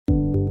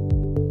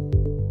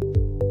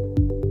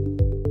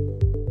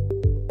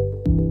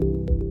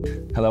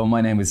Hello,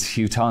 my name is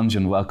Hugh Tonge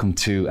and welcome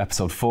to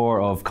episode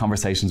 4 of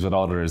Conversations with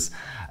Auditors,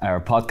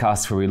 our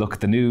podcast where we look at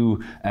the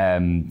new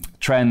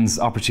trends,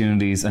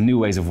 opportunities and new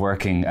ways of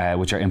working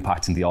which are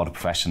impacting the audit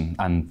profession.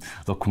 And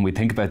look, when we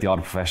think about the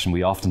audit profession,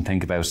 we often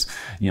think about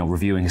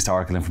reviewing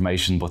historical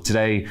information, but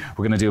today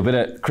we're going to do a bit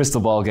of crystal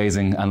ball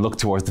gazing and look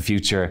towards the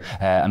future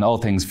and all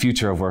things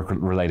future of work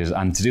related.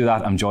 And to do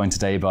that, I'm joined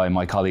today by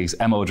my colleagues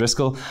Emma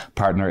O'Driscoll,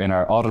 partner in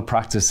our audit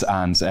practice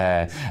and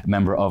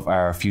member of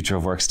our Future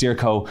of Work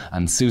Steerco,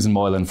 and Susan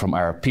Moylan from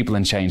our People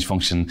and Change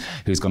function,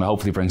 who's going to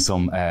hopefully bring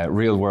some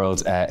real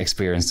world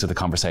experience to the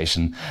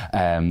conversation.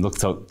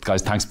 So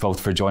guys, thanks both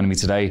for joining me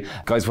today.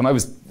 Guys, when I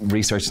was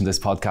researching this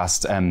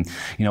podcast,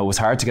 it was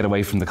hard to get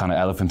away from the kind of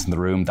elephant in the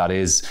room that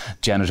is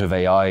generative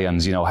AI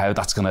and how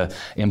that's going to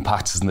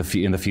impact us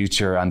in the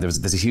future. And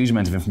there's a huge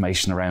amount of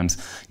information around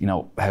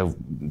how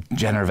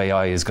generative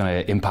AI is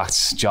going to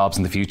impact jobs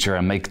in the future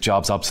and make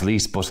jobs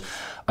obsolete. But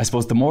I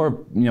suppose the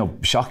more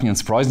shocking and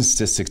surprising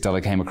statistic that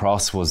I came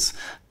across was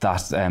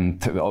that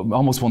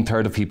almost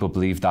 1/3 of people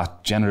believe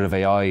that generative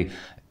AI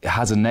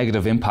has a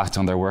negative impact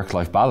on their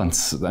work-life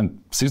balance.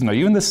 And Susan, are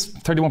you in this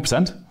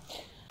 31%?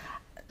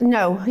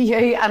 No,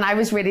 and I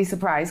was really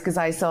surprised because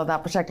I saw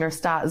that particular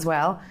stat as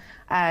well.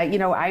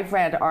 I've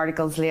read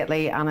articles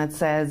lately and it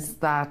says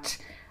that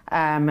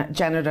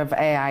generative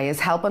AI is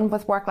helping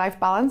with work-life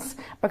balance,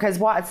 because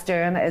what it's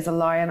doing is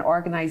allowing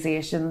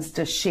organisations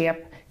to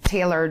shape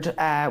tailored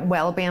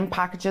well-being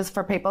packages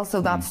for people.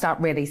 So that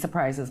really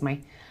surprises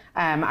me.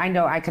 I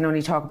know I can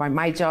only talk about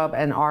my job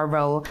and our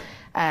role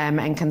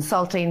in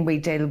consulting. We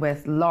deal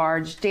with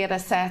large data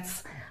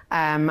sets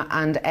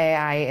and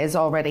AI is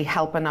already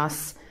helping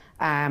us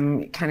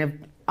kind of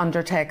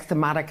undertake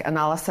thematic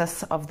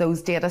analysis of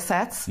those data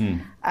sets,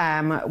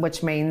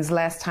 which means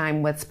less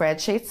time with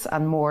spreadsheets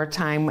and more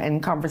time in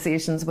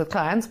conversations with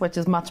clients, which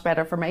is much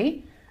better for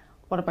me.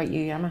 What about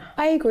you, Emma?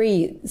 I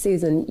agree,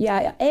 Susan.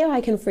 Yeah, AI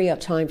can free up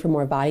time for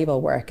more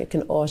valuable work. It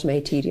can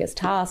automate tedious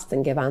tasks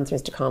and give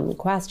answers to common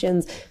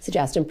questions,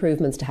 suggest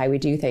improvements to how we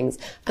do things.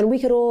 And we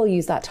could all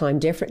use that time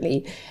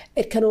differently.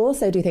 It can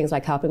also do things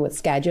like helping with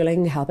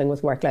scheduling, helping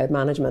with workload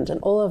management,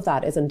 and all of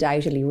that is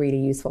undoubtedly really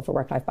useful for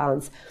work-life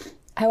balance.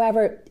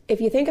 However,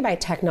 if you think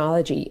about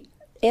technology,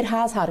 it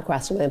has had a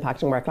questionable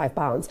impact on work-life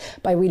balance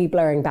by really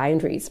blurring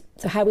boundaries.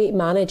 So how we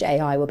manage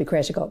AI will be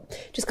critical.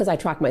 Just because I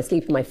track my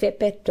sleep in my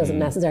Fitbit doesn't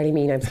necessarily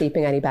mean I'm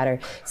sleeping any better.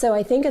 So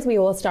I think as we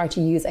all start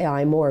to use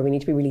AI more, we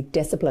need to be really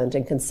disciplined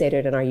and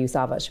considered in our use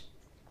of it.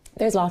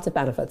 There's lots of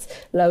benefits,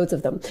 loads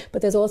of them,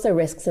 but there's also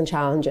risks and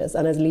challenges.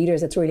 And as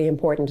leaders, it's really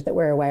important that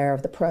we're aware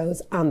of the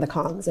pros and the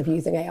cons of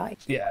using AI.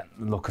 Yeah,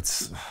 look,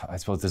 I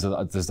suppose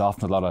there's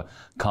often a lot of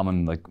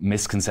common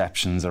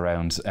misconceptions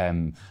around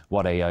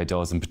what AI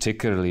does, and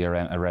particularly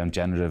around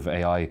generative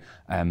AI.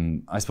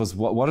 I suppose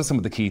what are some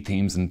of the key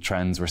themes and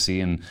trends we're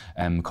seeing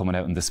coming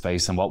out in this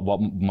space, and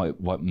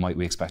what might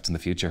we expect in the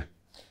future?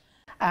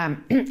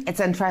 It's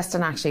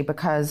interesting actually,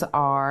 because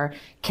our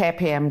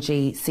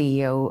KPMG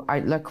CEO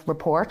Outlook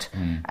report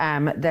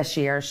this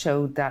year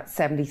showed that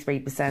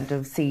 73%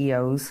 of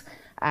CEOs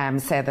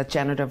say that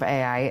generative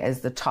AI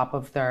is the top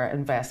of their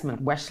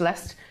investment wish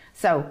list.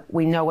 So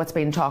we know it's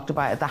being talked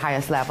about at the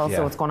highest level,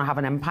 so it's going to have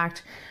an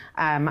impact.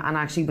 And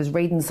actually was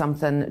reading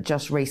something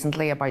just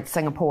recently about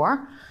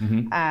Singapore,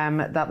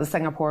 that the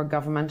Singapore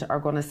government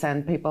are going to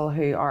send people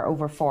who are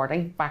over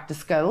 40 back to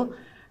school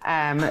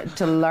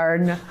to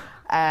learn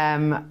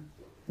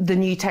the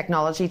new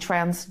technology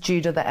trends due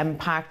to the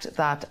impact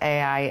that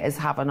AI is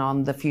having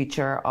on the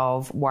future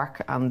of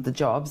work and the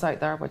jobs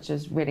out there, which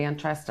is really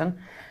interesting.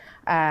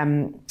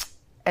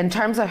 In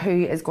terms of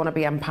who is going to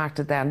be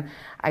impacted then,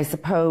 I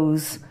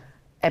suppose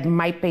it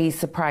might be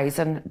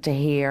surprising to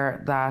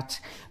hear that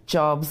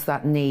jobs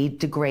that need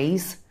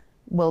degrees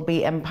will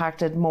be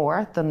impacted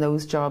more than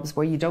those jobs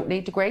where you don't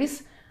need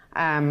degrees.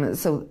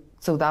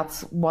 So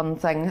that's one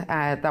thing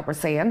that we're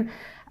seeing.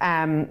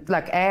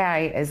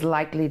 AI is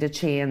likely to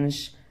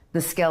change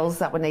the skills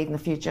that we need in the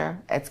future.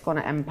 It's going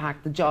to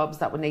impact the jobs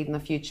that we need in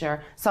the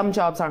future. Some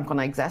jobs aren't going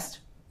to exist.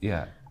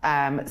 Yeah.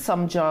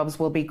 Some jobs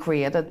will be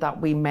created that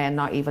we may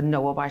not even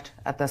know about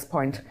at this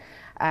point.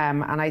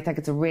 And I think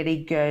it's a really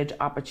good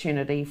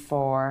opportunity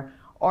for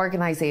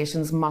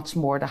organisations much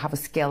more to have a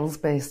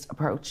skills-based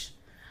approach.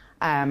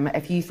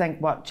 If you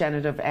think what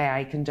generative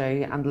AI can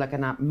do and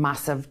looking at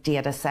massive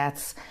data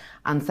sets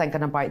and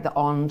thinking about the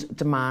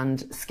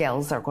on-demand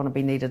skills that are going to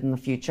be needed in the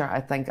future,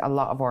 I think a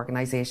lot of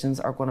organisations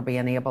are going to be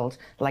enabled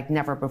like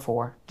never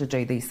before to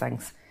do these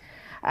things.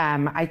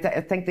 I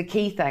think the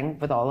key thing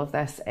with all of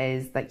this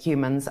is that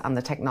humans and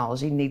the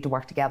technology need to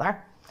work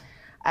together.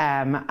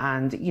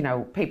 And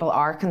people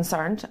are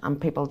concerned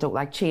and people don't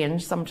like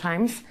change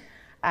sometimes.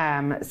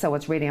 So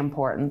it's really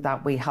important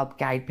that we help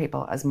guide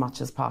people as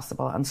much as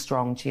possible and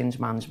strong change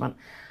management.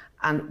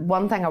 And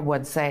one thing I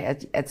would say,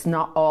 it's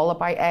not all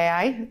about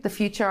AI, the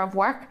future of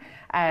work.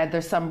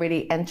 There's some really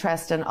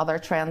interesting other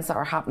trends that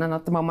are happening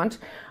at the moment.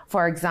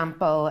 For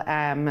example,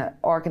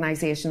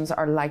 organisations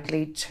are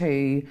likely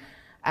to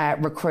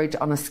recruit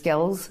on a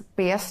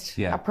skills-based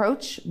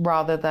approach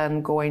rather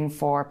than going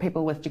for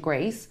people with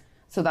degrees.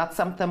 So that's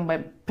something we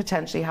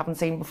potentially haven't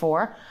seen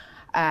before.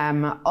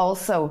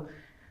 Also,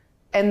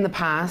 in the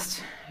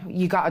past,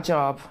 you got a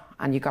job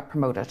and you got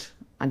promoted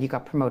and you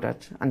got promoted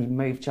and you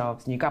moved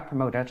jobs and you got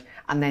promoted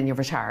and then you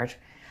retired.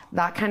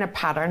 That kind of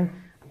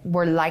pattern,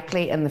 we're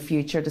likely in the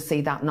future to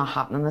see that not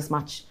happening as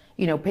much.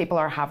 You know, people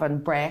are having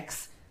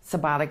breaks,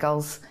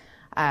 sabbaticals,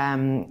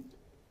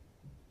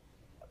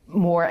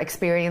 more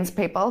experienced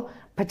people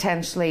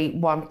potentially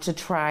want to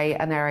try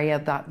an area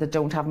that they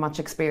don't have much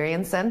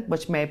experience in,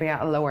 which may be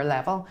at a lower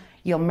level.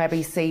 You'll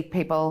maybe see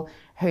people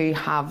who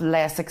have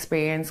less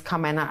experience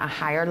come in at a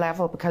higher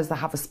level because they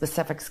have a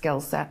specific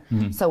skill set.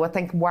 So I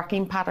think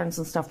working patterns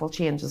and stuff will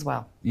change as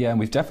well. Yeah, and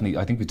I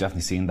think we've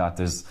definitely seen that.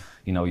 There's,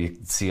 you know, you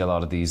see a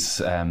lot of these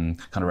kind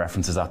of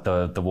references that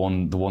the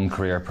one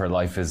career per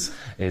life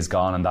is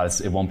gone, and that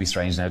it won't be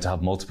strange now to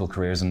have multiple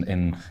careers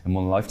in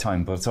one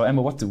lifetime. But so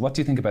Emma, what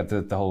do you think about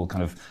the whole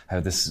kind of how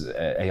this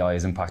AI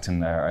is impacting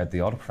the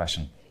audit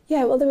profession?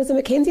 Yeah, well, there was a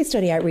McKinsey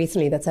study out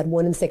recently that said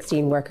 1 in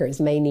 16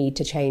 workers may need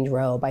to change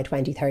role by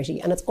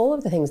 2030. And it's all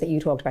of the things that you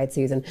talked about,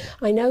 Susan.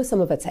 I know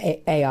some of it's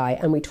AI,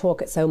 and we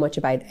talk so much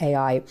about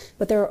AI,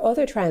 but there are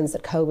other trends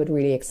that COVID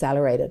really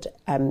accelerated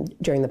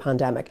during the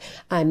pandemic.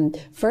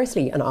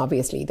 Firstly, and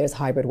obviously, there's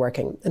hybrid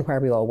working and where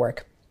we all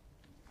work.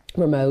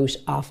 Remote,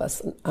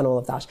 office, and all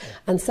of that.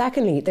 And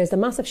secondly, there's the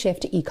massive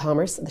shift to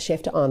e-commerce, the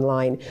shift to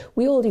online.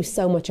 We all do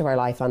so much of our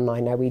life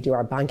online now. We do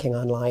our banking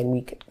online.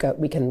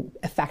 We can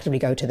effectively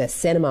go to the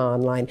cinema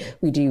online.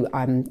 We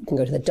can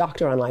go to the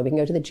doctor online. We can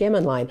go to the gym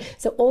online.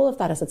 So all of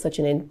that has had such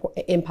an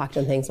impact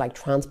on things like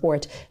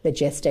transport,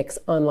 logistics,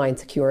 online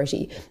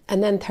security.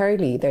 And then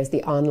thirdly, there's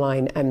the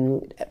online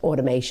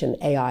automation,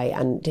 AI,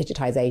 and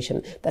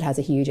digitization that has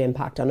a huge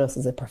impact on us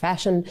as a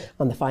profession,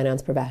 on the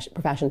finance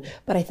profession.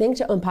 But I think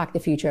to unpack the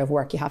future of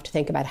work, you have to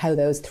think about how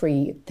those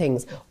three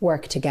things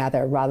work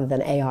together rather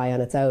than AI on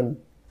its own.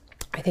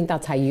 I think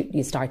that's how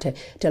you start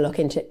to look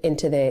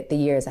into the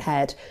years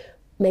ahead.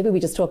 Maybe we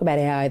just talk about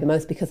AI the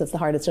most because it's the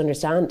hardest to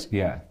understand.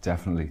 Yeah,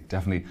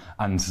 definitely.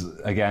 And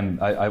again,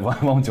 I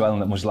won't dwell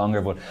on it much longer,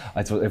 but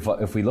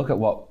if we look at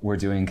what we're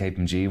doing in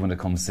KPMG when it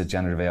comes to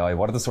generative AI,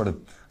 what are the sort of,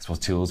 I suppose,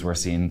 tools we're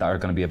seeing that are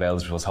going to be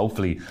available to us,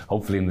 hopefully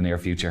in the near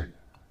future?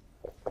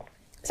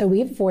 So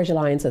we've forged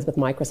alliances with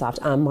Microsoft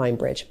and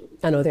MindBridge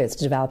and others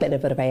to develop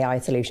innovative AI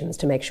solutions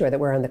to make sure that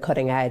we're on the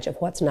cutting edge of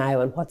what's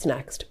now and what's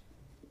next.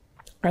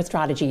 Our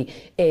strategy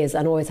is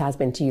and always has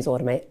been to use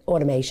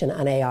automation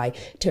and AI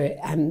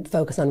to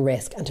focus on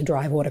risk and to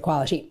drive audit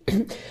quality.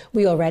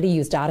 We already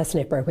use Data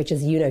Snipper, which,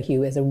 as you know,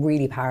 Hugh, is a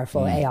really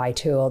powerful AI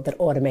tool that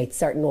automates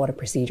certain audit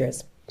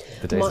procedures.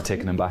 The days of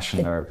taking and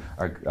bashing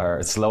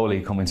are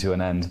slowly coming to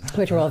an end.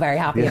 Which we're all very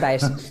happy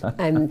about.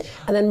 And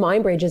then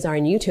MindBridge is our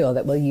new tool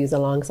that we'll use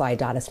alongside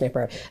Data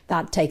Snipper.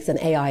 That takes an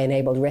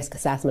AI-enabled risk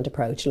assessment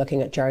approach,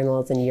 looking at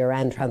journals and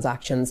year-end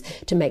transactions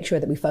to make sure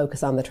that we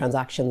focus on the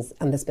transactions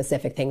and the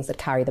specific things that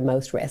carry the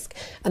most risk.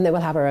 And then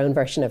we'll have our own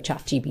version of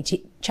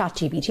ChatGPT,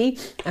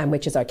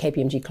 which is our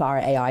KPMG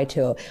Clara AI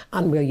tool.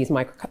 And we'll use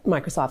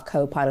Microsoft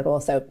Copilot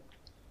also.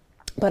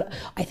 But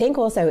I think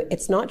also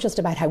it's not just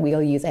about how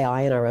we'll use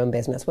AI in our own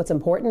business. What's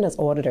important as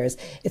auditors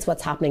is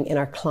what's happening in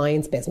our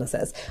clients'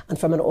 businesses. And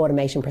from an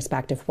automation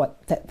perspective,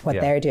 what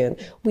they're doing.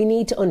 We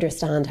need to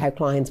understand how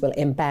clients will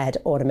embed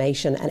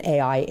automation and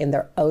AI in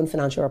their own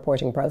financial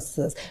reporting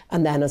processes.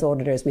 And then as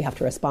auditors, we have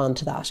to respond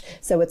to that.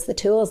 So it's the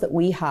tools that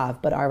we have,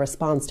 but our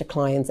response to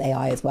clients'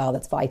 AI as well,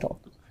 that's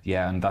vital.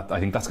 Yeah, and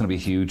I think that's going to be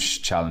a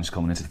huge challenge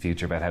coming into the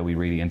future about how we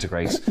really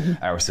integrate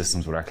our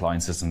systems with our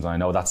client systems. And I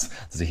know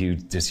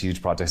there's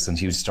huge projects and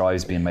huge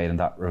strides being made in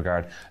that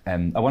regard. I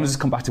want to just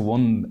come back to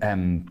one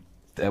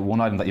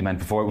item that you meant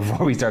before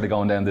we started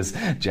going down this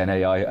Gen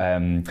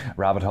AI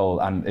rabbit hole,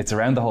 and it's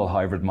around the whole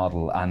hybrid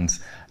model. And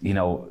you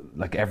know,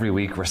 like every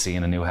week we're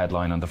seeing a new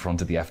headline on the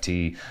front of the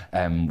FT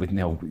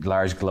with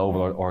large global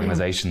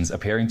organisations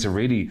appearing to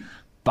really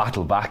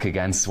battle back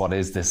against what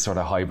is this sort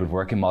of hybrid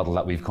working model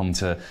that we've come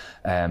so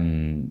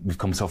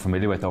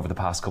familiar with over the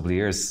past couple of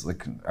years.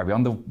 Like, are we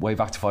on the way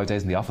back to 5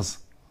 days in the office?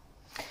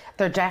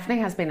 There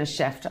definitely has been a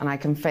shift, and I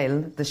can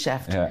feel the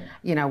shift. Yeah.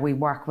 You know, we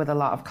work with a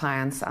lot of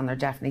clients, and there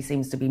definitely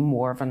seems to be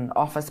more of an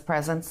office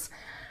presence,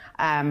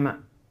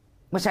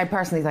 which I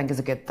personally think is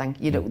a good thing.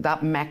 You know,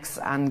 that mix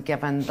and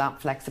given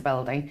that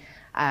flexibility.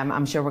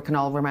 I'm sure we can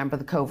all remember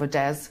the COVID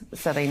days,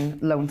 sitting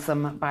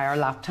lonesome by our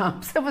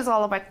laptops. It was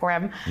all about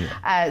grim.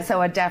 Yeah.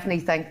 So I definitely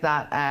think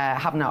that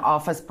having an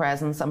office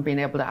presence and being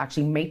able to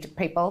actually meet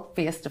people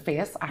face to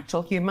face,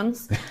 actual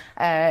humans,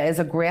 is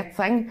a great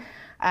thing.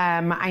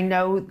 I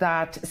know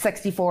that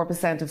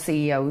 64% of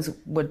CEOs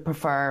would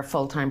prefer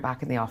full-time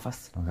back in the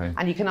office. Okay.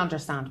 And you can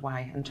understand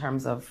why in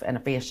terms of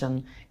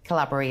innovation,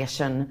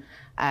 collaboration,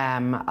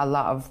 a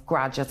lot of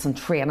graduates and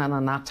training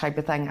and that type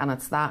of thing. And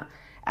it's that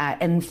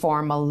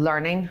informal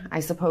learning, I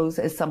suppose,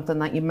 is something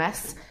that you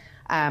miss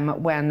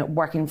when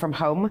working from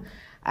home.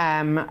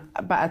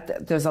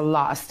 But there's a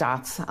lot of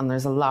stats and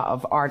there's a lot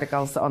of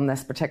articles on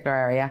this particular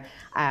area.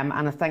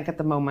 And I think at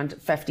the moment,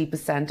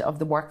 50% of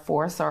the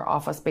workforce are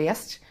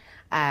office-based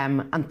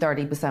and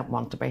 30%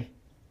 want to be.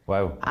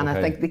 Wow. And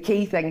I think the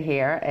key thing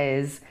here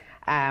is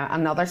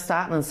Another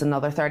stat, and it's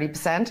another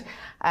 30%.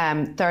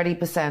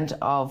 30%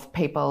 of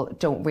people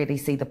don't really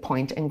see the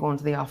point in going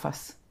to the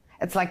office.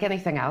 It's like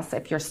anything else.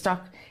 If you're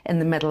stuck in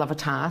the middle of a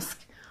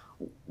task,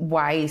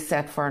 why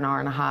sit for an hour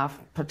and a half,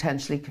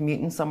 potentially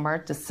commuting somewhere,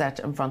 to sit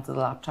in front of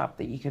the laptop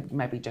that you could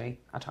maybe do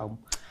at home?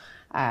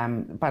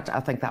 But I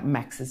think that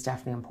mix is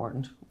definitely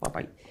important. What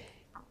about you?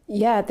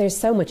 Yeah, there's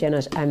so much in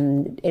it.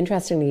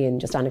 Interestingly, and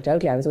just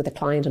anecdotally, I was with a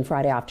client on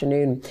Friday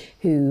afternoon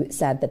who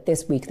said that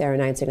this week they're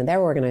announcing in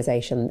their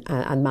organisation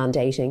and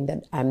mandating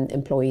that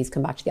employees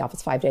come back to the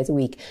office 5 days a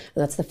week.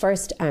 And that's the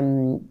first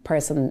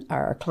person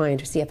or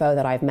client or CFO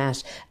that I've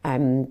met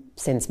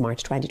since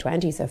March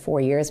 2020, so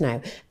 4 years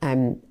now,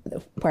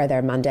 where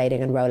they're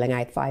mandating and rolling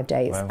out 5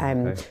 days.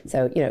 Wow, okay.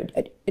 So,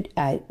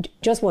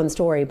 just one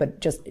story, but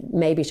just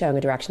maybe showing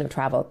a direction of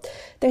travel.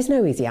 There's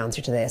no easy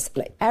answer to this.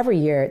 Like, every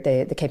year,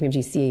 the KPMG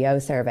CEO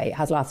survey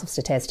has lots of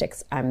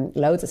statistics,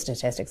 loads of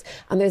statistics,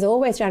 and there's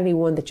always generally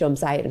one that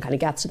jumps out and kind of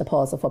gets to the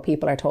pulse of what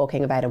people are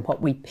talking about and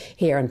what we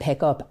hear and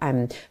pick up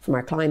from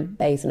our client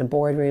base and in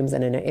boardrooms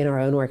and in our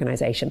own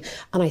organisation.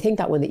 And I think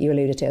that one that you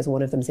alluded to is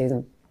one of them,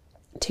 Susan.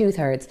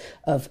 2/3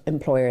 of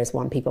employers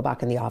want people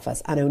back in the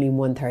office, and only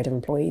 1/3 of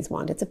employees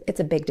want. It's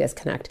a big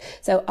disconnect.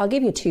 So I'll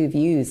give you two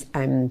views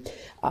on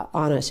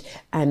it.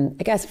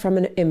 I guess from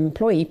an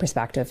employee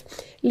perspective,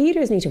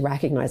 leaders need to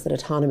recognise that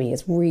autonomy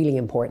is really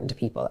important to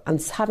people,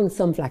 and having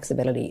some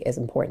flexibility is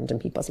important in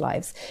people's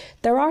lives.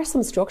 There are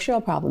some structural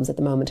problems at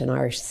the moment in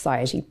Irish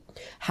society: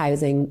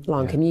 housing,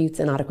 long commutes,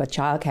 inadequate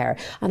childcare,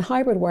 and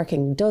hybrid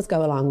working does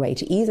go a long way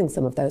to easing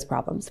some of those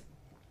problems.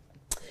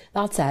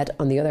 That said,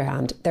 on the other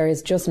hand, there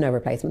is just no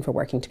replacement for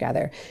working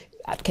together.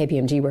 At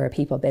KPMG, we're a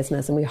people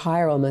business, and we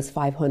hire almost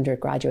 500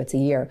 graduates a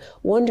year.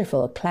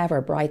 Wonderful,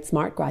 clever, bright,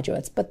 smart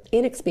graduates, but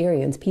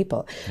inexperienced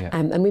people. Yeah.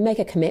 And we make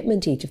a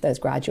commitment to each of those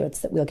graduates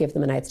that we'll give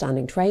them an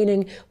outstanding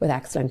training with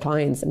excellent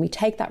clients, and we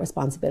take that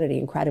responsibility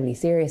incredibly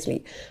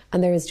seriously.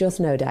 And there is just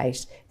no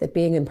doubt that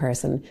being in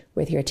person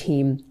with your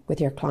team, with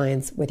your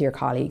clients, with your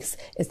colleagues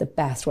is the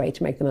best way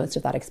to make the most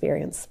of that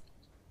experience.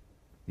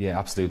 Yeah,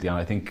 absolutely. And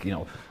I think,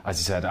 as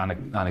you said,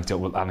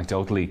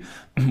 anecdotally,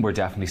 we're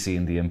definitely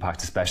seeing the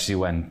impact, especially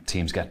when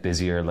teams get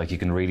busier. Like, you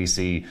can really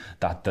see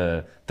that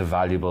the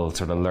valuable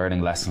sort of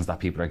learning lessons that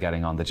people are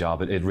getting on the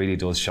job, it really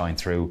does shine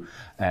through.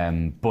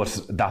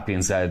 But that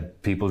being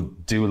said, people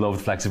do love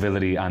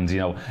flexibility, and,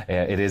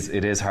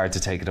 it is hard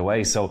to take it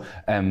away. So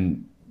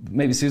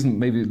maybe, Susan,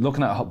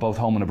 looking at both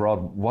home and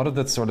abroad, what are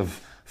the sort of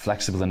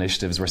flexible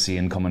initiatives we're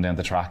seeing coming down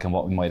the track, and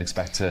what we might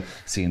expect to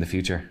see in the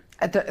future?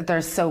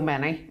 There's so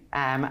many.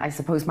 I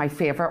suppose my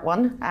favourite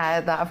one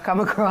that I've come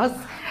across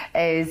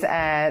is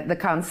the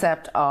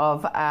concept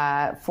of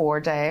a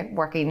 4-day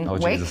working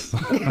week. Jesus.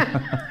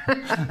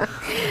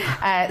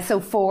 So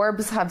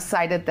Forbes have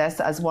cited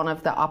this as one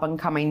of the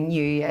up-and-coming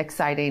new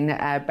exciting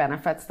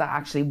benefits that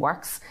actually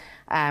works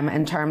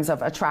in terms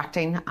of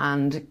attracting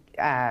and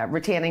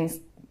retaining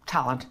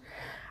talent.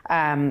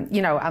 And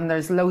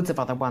there's loads of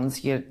other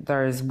ones.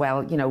 There's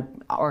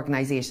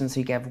organisations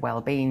who give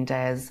wellbeing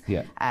days,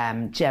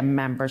 gym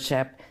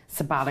membership,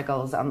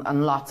 sabbaticals,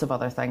 and lots of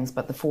other things.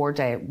 But the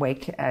 4-day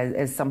week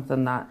is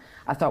something that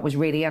I thought was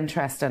really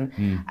interesting.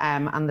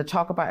 And they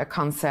talk about a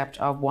concept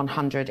of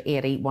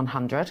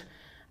 100-80-100.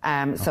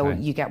 So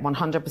you get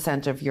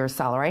 100% of your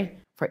salary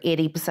for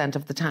 80%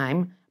 of the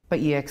time,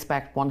 but you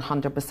expect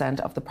 100%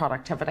 of the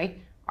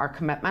productivity or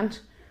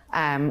commitment.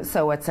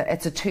 So it's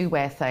a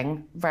two-way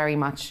thing, very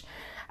much.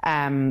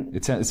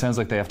 It sounds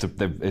like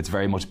it's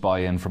very much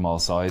buy-in from all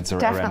sides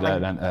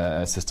around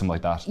a system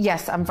like that.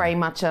 Yes, and very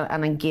much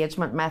an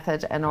engagement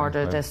method in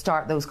order to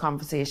start those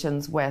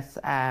conversations with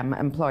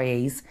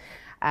employees.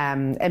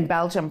 In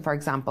Belgium, for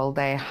example,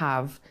 they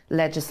have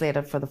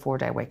legislated for the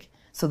 4-day week.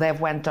 So they've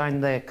went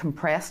down the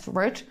compressed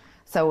route.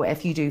 So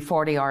if you do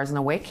 40 hours in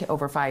a week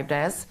over 5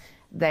 days,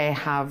 they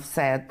have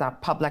said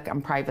that public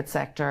and private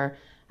sector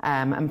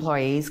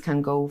employees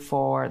can go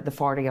for the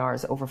 40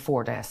 hours over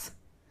 4 days.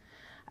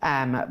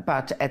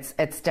 But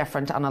it's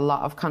different, and a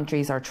lot of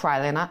countries are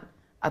trialling it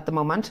at the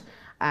moment.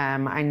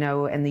 I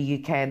know in the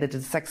UK they did a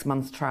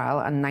 6-month trial,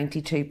 and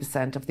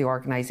 92% of the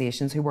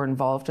organisations who were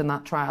involved in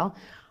that trial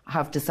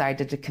have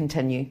decided to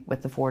continue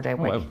with the 4-day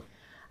week. Wow.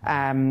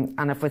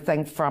 And if we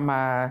think from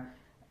an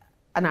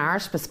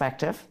Irish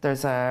perspective,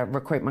 there's a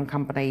recruitment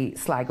company,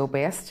 Sligo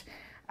based.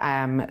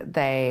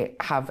 They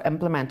have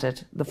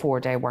implemented the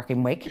 4-day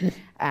working week.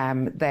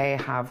 They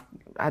have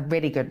had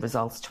really good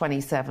results,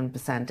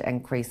 27%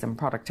 increase in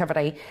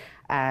productivity.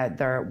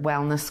 Their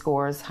wellness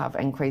scores have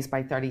increased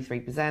by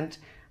 33%.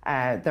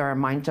 Their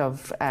amount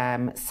of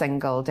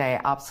single day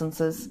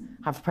absences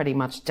have pretty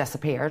much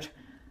disappeared.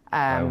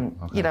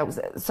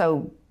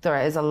 So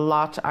there is a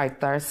lot out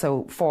there.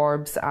 So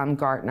Forbes and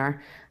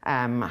Gartner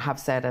have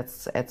said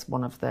it's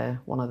one of the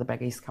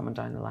biggies coming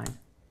down the line.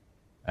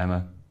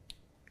 Emma?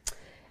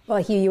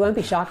 Well, Hugh, you won't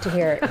be shocked to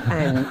hear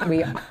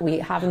we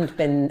haven't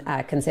been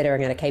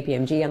considering it at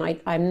KPMG,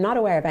 and I'm not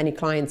aware of any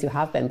clients who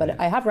have been, but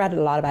I have read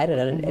a lot about it,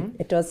 and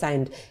it does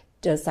sound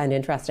does sound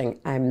interesting.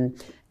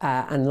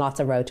 And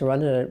lots of road to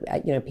run in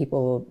it.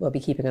 People will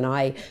be keeping an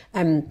eye.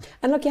 And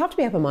look, you have to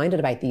be open-minded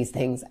about these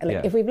things.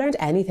 If we've learned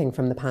anything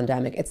from the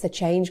pandemic, it's that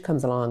change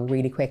comes along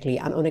really quickly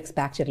and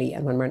unexpectedly,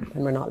 and when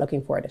we're not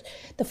looking for it.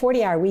 The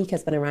 40-hour week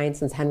has been around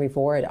since Henry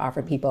Ford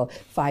offered people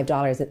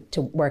 $5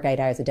 to work 8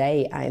 hours a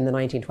day in the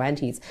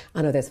 1920s,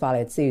 and others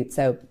followed suit.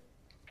 So,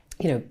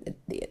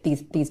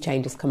 these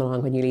changes come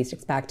along when you least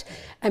expect.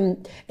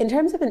 In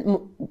terms of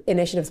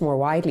initiatives more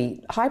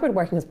widely, hybrid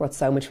working has brought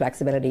so much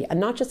flexibility, and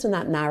not just in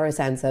that narrow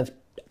sense of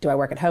do I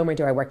work at home or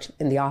do I work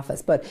in the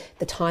office, but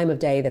the time of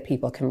day that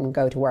people can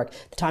go to work,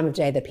 the time of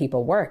day that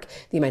people work,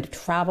 the amount of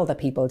travel that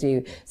people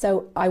do.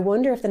 So I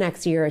wonder if the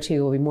next year or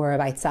two will be more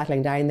about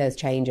settling down those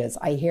changes.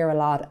 I hear a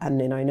lot,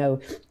 and I know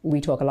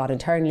we talk a lot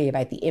internally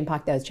about the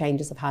impact those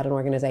changes have had on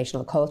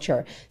organisational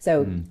culture.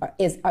 So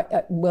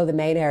will the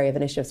main area of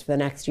initiatives for the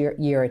next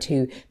year or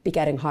two be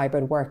getting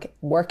hybrid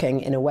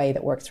working in a way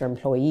that works for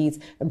employees,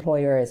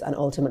 employers, and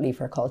ultimately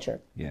for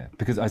culture? Yeah,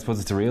 because I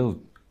suppose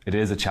it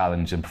is a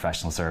challenge in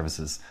professional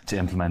services to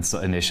implement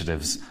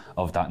initiatives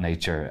of that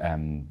nature.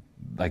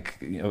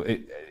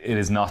 It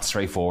is not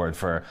straightforward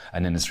for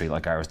an industry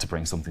like ours to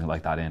bring something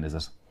like that in, is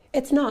it?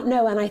 It's not,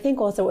 no. And I think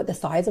also with the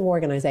size of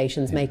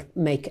organisations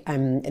make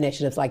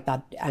initiatives like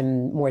that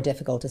more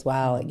difficult as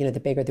well. The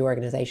bigger the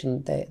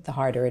organisation, the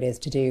harder it is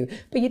to do.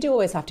 But you do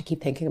always have to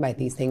keep thinking about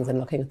these things and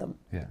looking at them.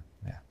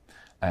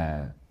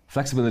 Yeah.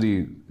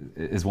 Flexibility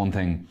is one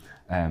thing.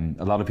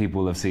 A lot of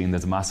people have seen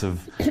there's a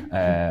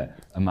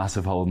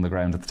massive hole in the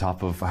ground at the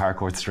top of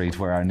Harcourt Street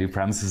where our new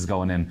premises is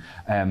going in.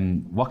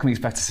 What can we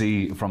expect to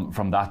see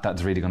from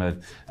that's really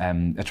going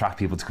to attract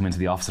people to come into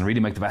the office and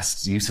really make the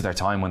best use of their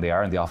time when they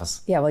are in the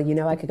office? Yeah,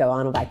 well, I could go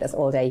on about this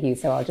all day, Hugh.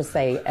 So I'll just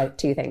say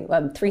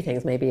three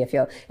things maybe if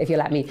you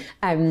let me.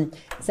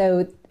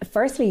 So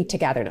firstly,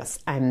 togetherness.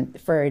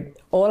 For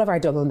all of our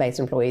Dublin-based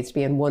employees to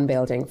be in one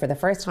building for the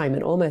first time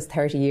in almost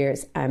 30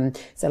 years,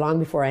 so long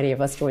before any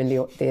of us joined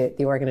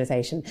the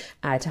organisation,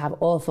 to have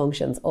all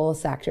functions, all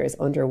sectors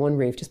under one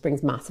roof just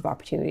brings massive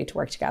opportunity to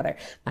work together.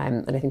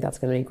 And I think that's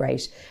going to be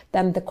great.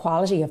 Then the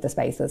quality of the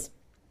spaces.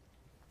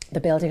 The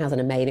building has an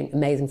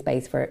amazing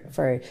space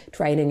for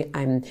training,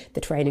 and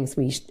the training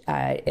suite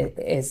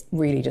is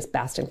really just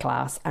best in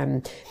class.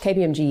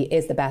 KPMG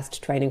is the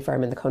best training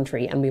firm in the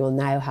country, and we will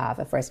now have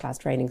a first-class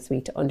training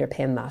suite to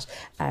underpin that.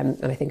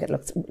 And I think it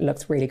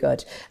looks really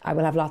good.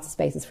 We'll have lots of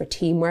spaces for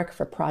teamwork,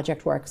 for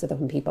project work, so that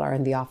when people are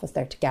in the office,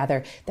 they're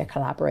together, they're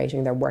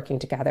collaborating, they're working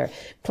together.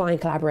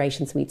 Client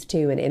collaboration suites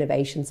too, and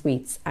innovation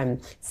suites,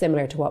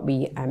 similar to what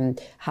we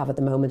have at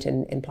the moment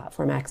in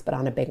Platform X, but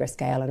on a bigger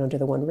scale and under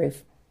the one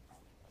roof.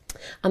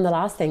 And the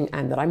last thing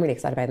that I'm really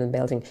excited about in the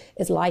building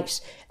is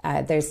light.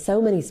 There's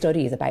so many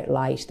studies about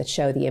light that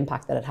show the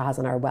impact that it has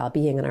on our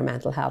well-being and our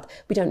mental health.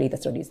 We don't need the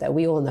studies though.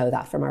 We all know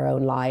that from our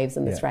own lives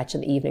and the stretch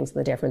in the evenings and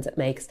the difference it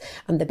makes.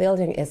 And the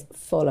building is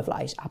full of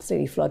light,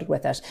 absolutely flooded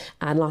with it,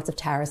 and lots of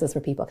terraces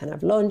where people can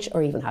have lunch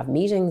or even have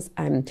meetings,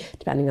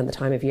 depending on the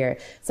time of year.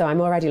 So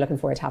I'm already looking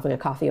forward to having a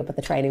coffee up at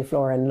the training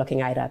floor and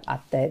looking out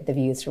at the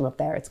views from up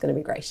there. It's going to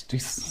be great.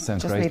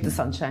 Sounds just great. Need the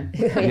sunshine.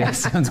 Yeah,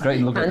 sounds great.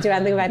 And can't do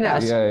anything about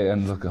that. Yeah,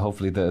 and look,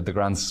 hopefully the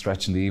grand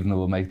stretch in the evening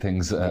will make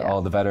things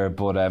all the better.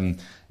 But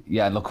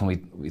look,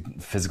 when we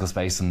physical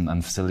space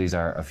and facilities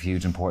are of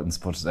huge importance.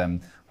 But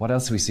what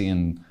else are we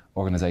seeing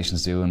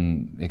organisations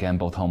doing, again,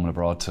 both home and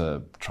abroad,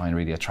 to try and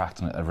really attract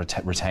and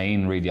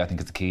retain? Really, I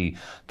think it's the key,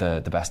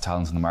 the best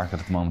talent in the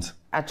market at the moment.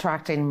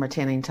 Attracting,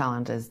 retaining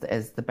talent is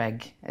the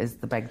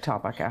big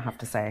topic, I have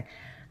to say.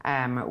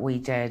 We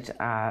did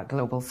a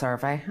global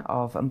survey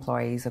of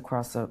employees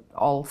across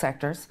all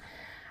sectors.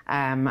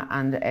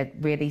 And it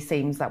really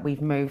seems that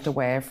we've moved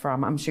away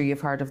from, I'm sure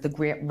you've heard of the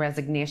Great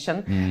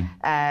Resignation,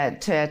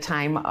 to a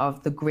time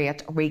of the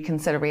Great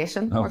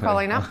Reconsideration, we're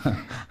calling it.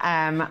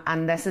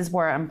 And this is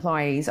where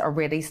employees are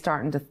really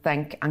starting to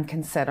think and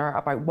consider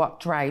about what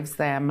drives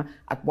them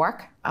at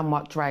work and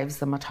what drives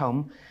them at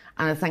home.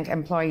 And I think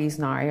employees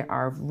now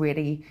are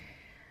really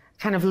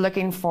kind of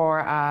looking for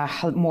a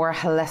more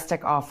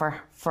holistic offer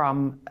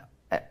from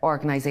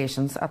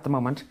organisations at the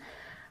moment.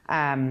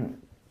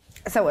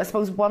 So I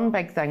suppose one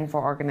big thing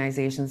for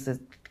organisations to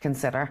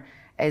consider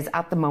is,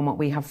 at the moment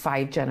we have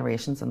 5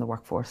 generations in the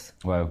workforce.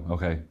 Wow,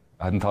 okay.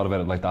 I hadn't thought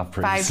about it like that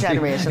previously. 5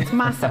 generations,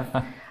 massive.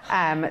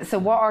 So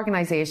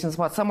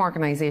what some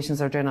organisations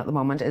are doing at the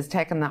moment is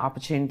taking the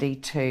opportunity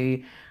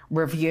to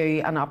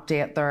review and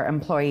update their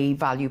employee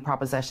value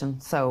proposition.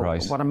 So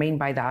what I mean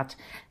by that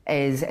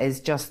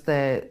is just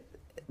the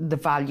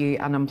value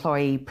an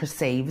employee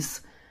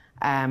perceives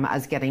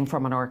as getting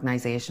from an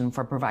organisation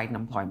for providing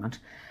employment.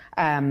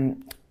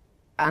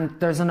 And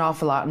there's an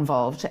awful lot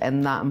involved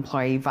in that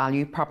employee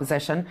value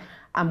proposition.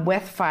 And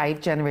with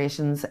 5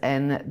 generations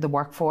in the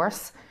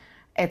workforce,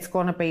 it's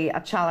going to be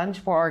a challenge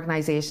for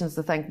organisations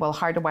to think, well,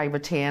 how do I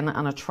retain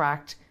and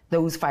attract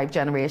those 5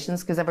 generations?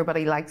 Because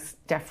everybody likes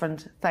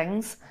different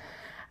things.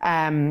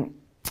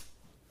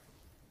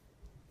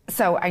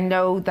 So I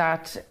know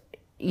that,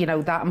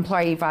 that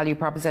employee value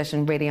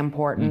proposition, really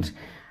important.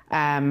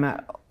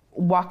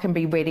 What can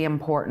be really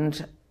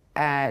important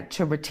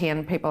to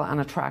retain people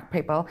and attract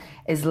people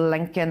is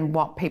linking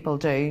what people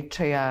do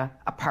to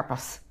a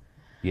purpose.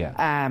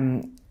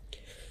 Yeah.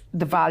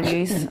 The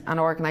values an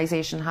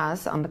organisation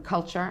has and the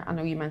culture, I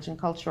know you mentioned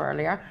culture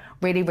earlier,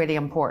 really, really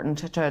important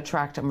to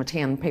attract and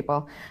retain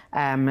people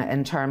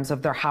in terms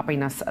of their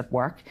happiness at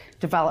work.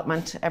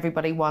 Development,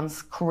 everybody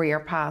wants career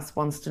paths,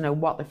 wants to know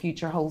what the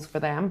future holds for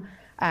them.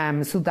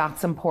 So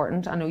that's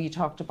important. I know you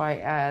talked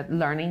about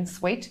learning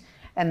suite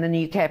in the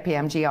new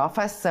KPMG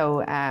office.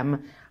 So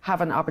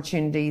having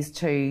opportunities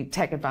to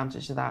take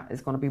advantage of that is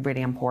going to be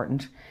really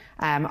important.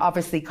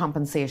 Obviously,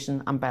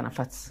 compensation and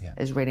benefits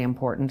is really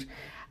important.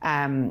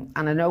 And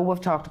I know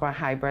we've talked about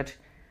hybrid,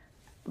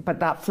 but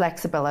that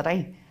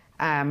flexibility,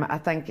 I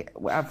think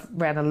I've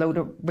read a load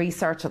of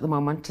research at the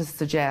moment to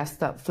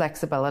suggest that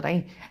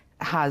flexibility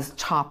has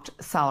topped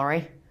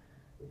salary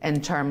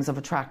in terms of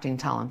attracting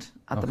talent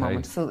at the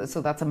moment.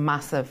 So that's a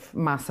massive,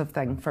 massive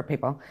thing for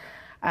people.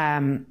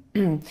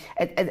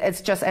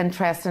 It's just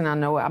interesting. I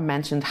know I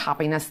mentioned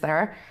happiness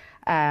there.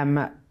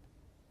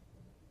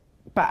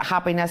 But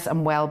happiness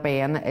and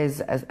well-being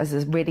is a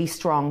really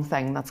strong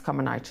thing that's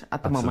coming out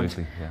at the moment.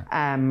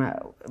 Yeah.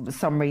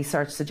 Some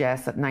research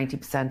suggests that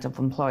 90% of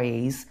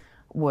employees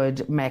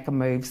would make a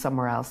move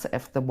somewhere else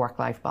if the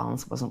work-life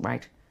balance wasn't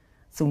right.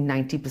 So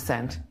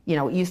 90%. You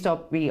know, it used to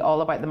be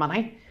all about the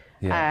money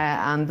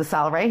and the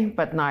salary,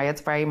 but now it's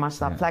very much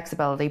that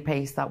flexibility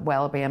piece, that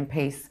well-being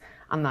piece,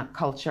 and that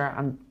culture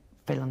and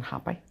feeling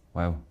happy.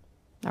 Wow.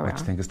 What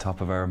do you think is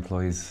top of our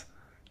employees'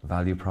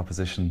 value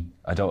proposition?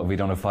 We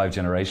don't have 5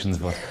 generations,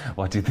 but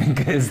what do you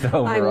think is the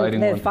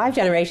overriding one? 5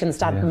 generations,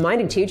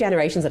 minding 2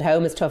 generations at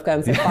home is tough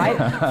going. So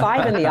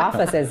five in the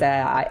office is.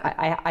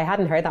 I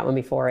hadn't heard that one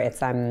before. You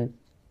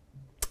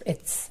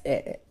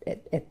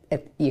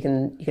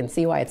can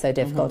see why it's so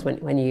difficult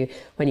when you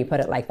put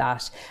it like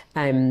that.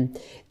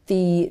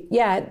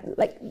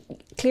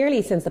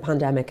 Clearly since the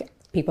pandemic,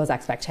 people's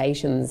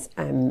expectations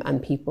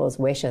and people's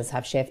wishes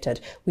have shifted.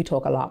 We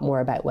talk a lot more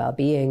about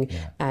well-being,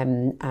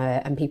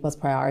 and people's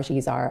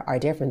priorities are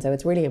different. So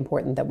it's really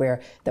important that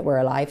we're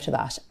alive to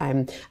that.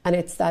 And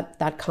it's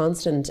that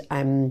constant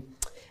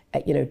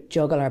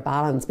juggle or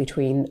balance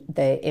between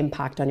the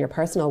impact on your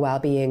personal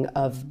well-being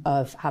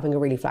of having a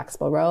really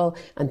flexible role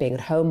and being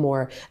at home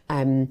more,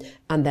 and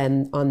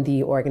then on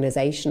the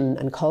organisation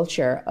and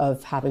culture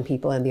of having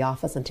people in the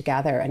office and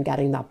together and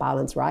getting that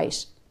balance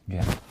right.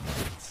 Yeah.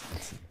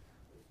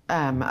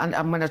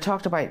 And when I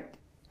talked about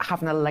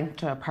having a link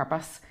to a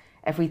purpose,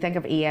 if we think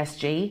of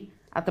ESG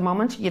at the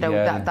moment,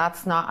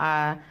 that's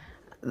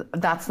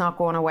not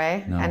going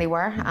away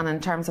anywhere. And in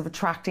terms of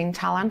attracting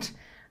talent,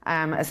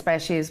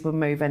 especially as we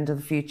move into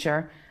the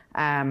future,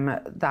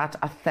 that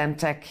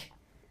authentic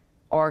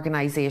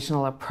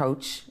organisational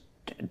approach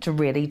to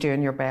really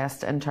doing your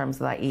best in terms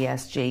of that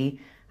ESG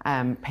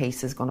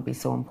piece is going to be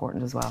so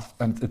important as well.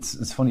 And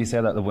it's funny you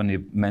say that when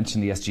you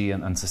mention ESG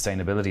and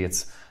sustainability,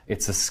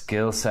 it's a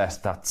skill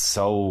set that's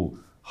so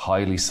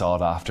highly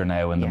sought after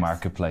now in the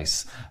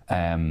marketplace.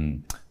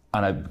 And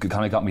it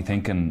kind of got me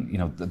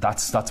thinking,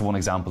 that's one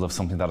example of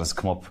something that has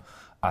come up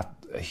at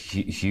a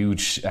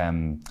huge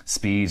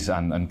speed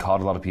and caught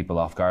a lot of people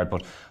off guard.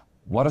 But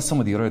what are some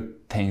of the other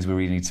things we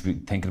really need to be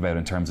thinking about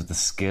in terms of the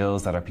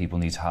skills that our people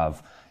need to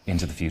have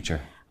into the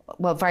future?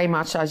 Well, very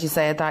much, as you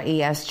said, that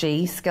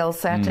ESG skill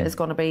set is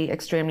going to be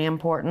extremely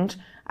important.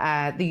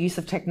 The use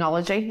of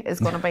technology is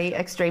going to be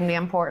extremely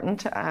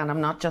important. And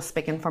I'm not just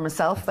speaking for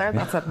myself there.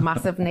 That's a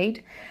massive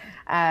need.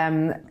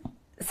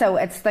 So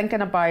it's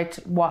thinking about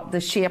what the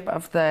shape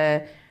of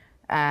the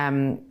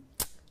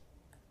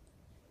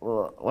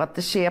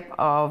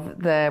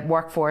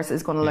workforce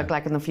is going to look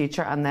like in the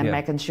future, and then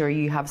making sure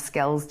you have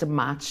skills to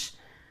match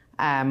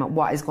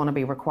what is going to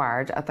be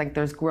required. I think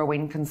there's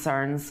growing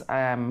concerns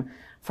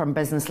from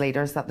business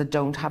leaders that they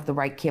don't have the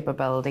right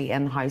capability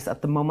in-house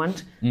at the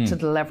moment to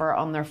deliver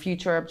on their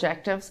future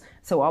objectives.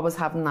 So always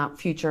having that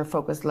future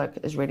focused look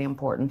is really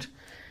important.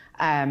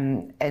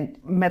 And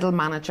middle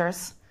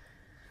managers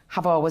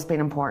have always been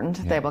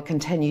important. They will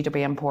continue to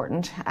be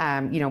important.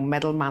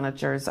 Middle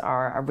managers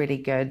are a really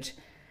good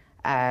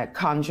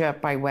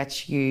conduit by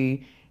which you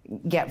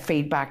get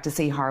feedback to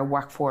see how our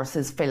workforce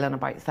is feeling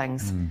about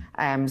things.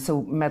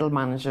 So middle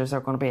managers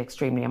are going to be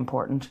extremely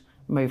important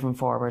moving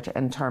forward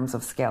in terms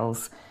of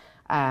skills.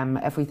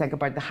 If we think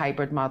about the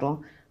hybrid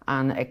model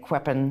and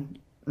equipping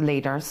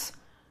leaders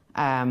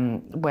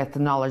with the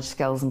knowledge,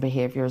 skills and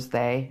behaviours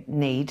they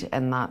need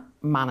in that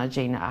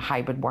managing a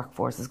hybrid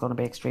workforce is going to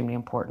be extremely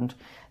important.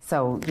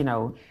 So,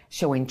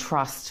 showing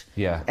trust.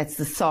 It's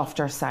the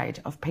softer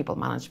side of people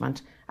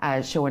management,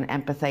 showing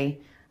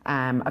empathy,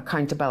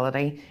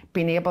 accountability,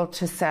 being able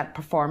to set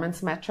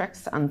performance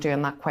metrics and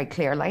doing that quite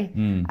clearly,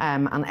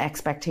 and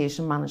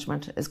expectation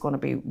management is going to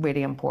be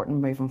really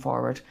important moving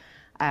forward,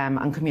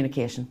 and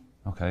communication.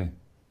 Okay.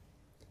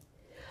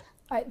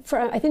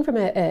 I think from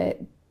a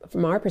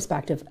from our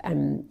perspective,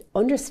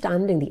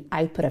 understanding the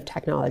output of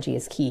technology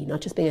is key,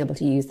 not just being able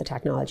to use the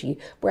technology.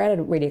 We're at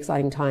a really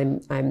exciting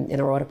time in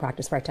our audit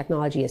practice where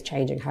technology is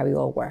changing how we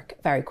all work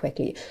very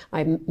quickly.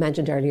 I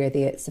mentioned earlier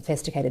the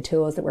sophisticated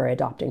tools that we're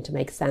adopting to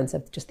make sense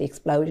of just the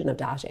explosion of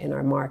data in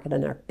our market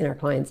and in our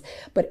clients.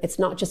 But it's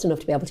not just enough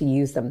to be able to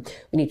use them.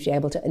 We need to be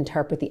able to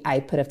interpret the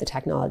output of the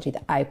technology,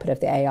 the output of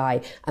the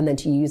AI, and then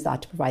to use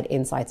that to provide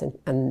insights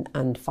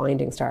and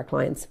findings to our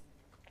clients.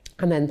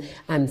 And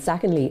then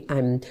secondly,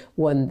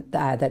 one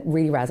that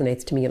really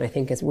resonates to me and I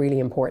think is really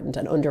important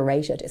and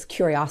underrated is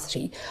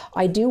curiosity.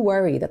 I do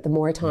worry that the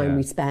more time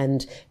we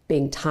spend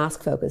being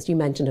task focused, you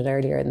mentioned it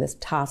earlier, and this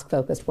task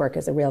focused work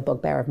is a real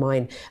bugbear of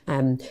mine,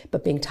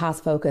 but being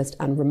task focused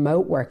and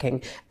remote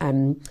working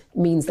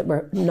means that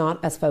we're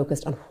not as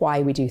focused on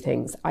why we do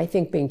things. I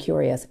think being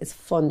curious is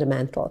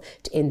fundamental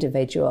to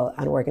individual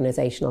and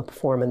organizational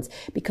performance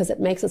because it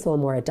makes us all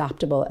more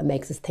adaptable. It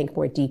makes us think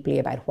more deeply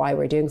about why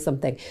we're doing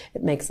something.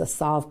 It makes us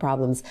solve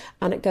problems,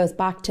 and it goes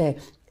back to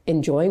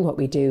enjoying what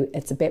we do.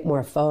 It's a bit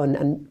more fun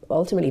and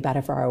ultimately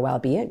better for our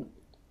well-being.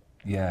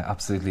 Yeah,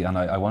 absolutely. And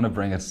I want to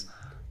bring it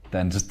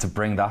then, just to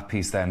bring that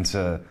piece then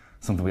to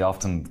something we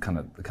often kind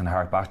of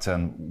hark back to,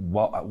 and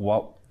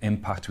what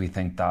impact we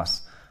think that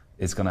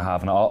is going to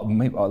have, and a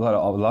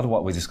lot of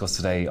what we discussed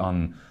today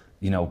on,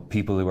 you know,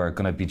 people who are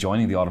going to be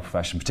joining the audit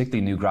profession,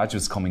 particularly new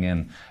graduates coming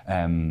in,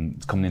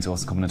 coming into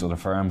other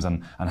firms,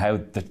 and how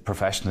the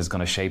profession is going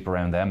to shape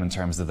around them in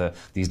terms of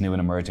these new and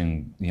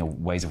emerging, you know,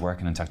 ways of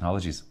working and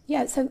technologies.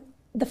 Yeah, so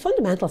the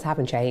fundamentals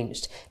haven't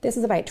changed. This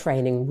is about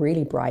training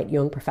really bright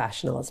young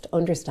professionals to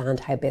understand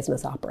how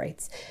business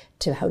operates,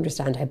 to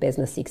understand how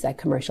business seeks out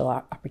commercial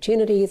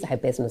opportunities, how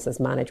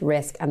businesses manage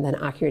risk, and then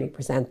accurately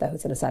present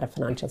those in a set of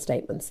financial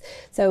statements.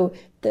 So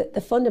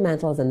the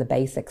fundamentals and the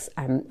basics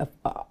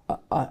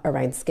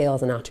around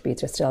skills and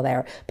attributes are still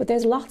there, but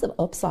there's lots of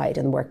upside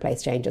in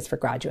workplace changes for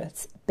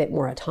graduates. A bit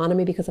more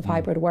autonomy because of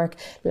hybrid work,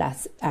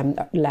 less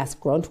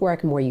grunt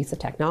work, more use of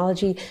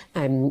technology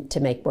to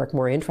make work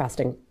more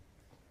interesting.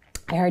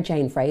 I heard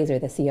Jane Fraser,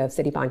 the CEO of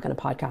Citibank, on a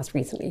podcast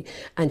recently,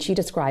 and she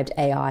described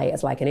AI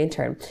as like an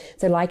intern.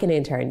 So like an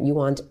intern, you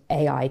want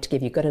AI to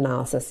give you good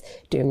analysis,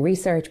 doing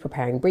research,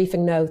 preparing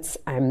briefing notes,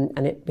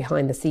 and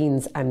behind the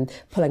scenes,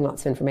 pulling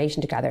lots of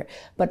information together,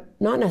 but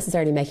not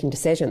necessarily making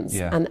decisions.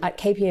 Yeah. And at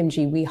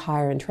KPMG, we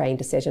hire and train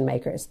decision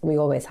makers, and we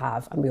always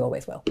have, and we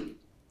always will.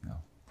 No,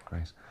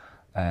 great.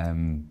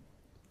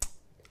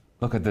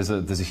 Look, there's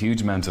a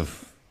huge amount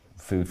of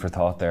food for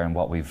thought there and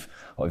what we've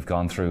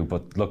gone through.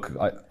 But look,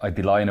 I'd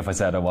be lying if I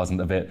said I wasn't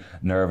a bit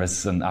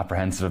nervous and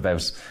apprehensive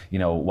about, you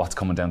know, what's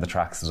coming down the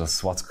tracks of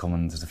us, what's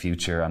coming to the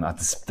future, and at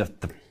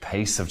the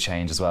pace of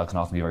change as well can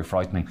often be very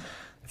frightening.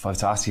 If I was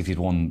to ask you if you'd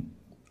one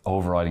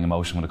overriding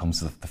emotion when it comes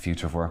to the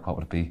future of work, what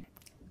would it be?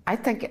 I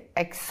think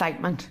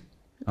excitement,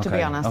 to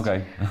be honest.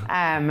 Okay.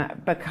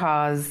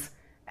 Because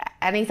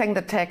anything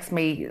that takes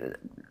me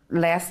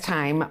less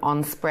time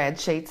on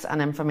spreadsheets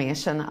and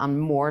information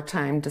and more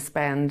time to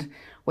spend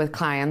with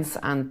clients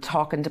and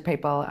talking to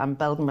people and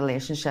building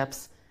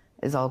relationships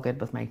is all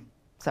good with me.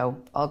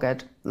 So all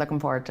good. Looking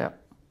forward to it.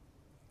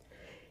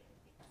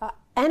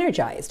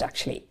 Energised,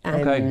 actually.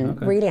 Okay.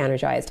 Really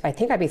energised. I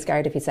think I'd be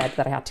scared if you said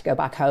that I had to go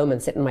back home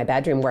and sit in my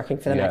bedroom working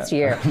for the next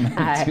year.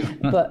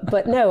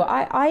 But no,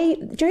 I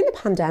during the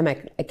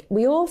pandemic,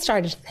 we all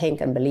started to think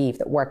and believe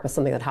that work was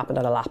something that happened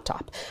on a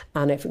laptop.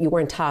 And if you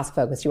weren't task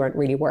focused, you weren't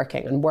really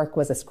working, and work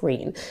was a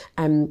screen.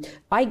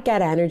 I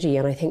get energy,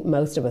 and I think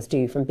most of us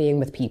do, from being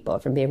with people,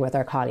 from being with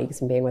our colleagues,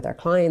 from being with our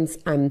clients.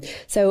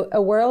 So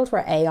a world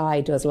where AI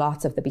does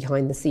lots of the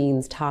behind the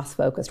scenes task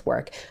focused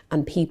work,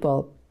 and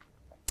people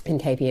in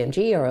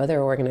KPMG or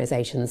other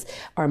organisations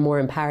are more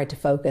empowered to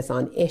focus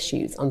on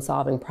issues, on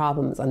solving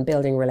problems, on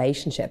building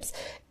relationships,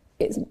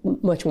 is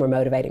much more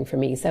motivating for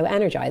me. So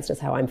energised is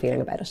how I'm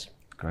feeling about it.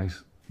 Great.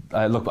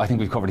 Look, I think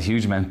we've covered a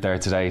huge amount there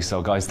today.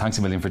 So guys, thanks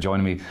a million for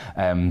joining me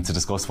to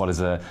discuss what is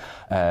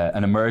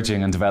an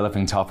emerging and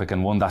developing topic,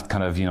 and one that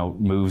kind of, you know,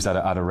 moves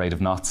at a rate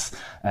of knots.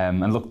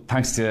 And look,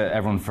 thanks to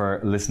everyone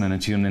for listening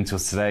and tuning into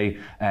us today.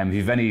 If you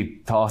have any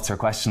thoughts or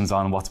questions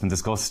on what's been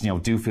discussed, you know,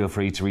 do feel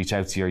free to reach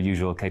out to your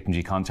usual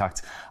KPMG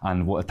contact.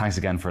 And thanks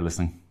again for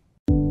listening.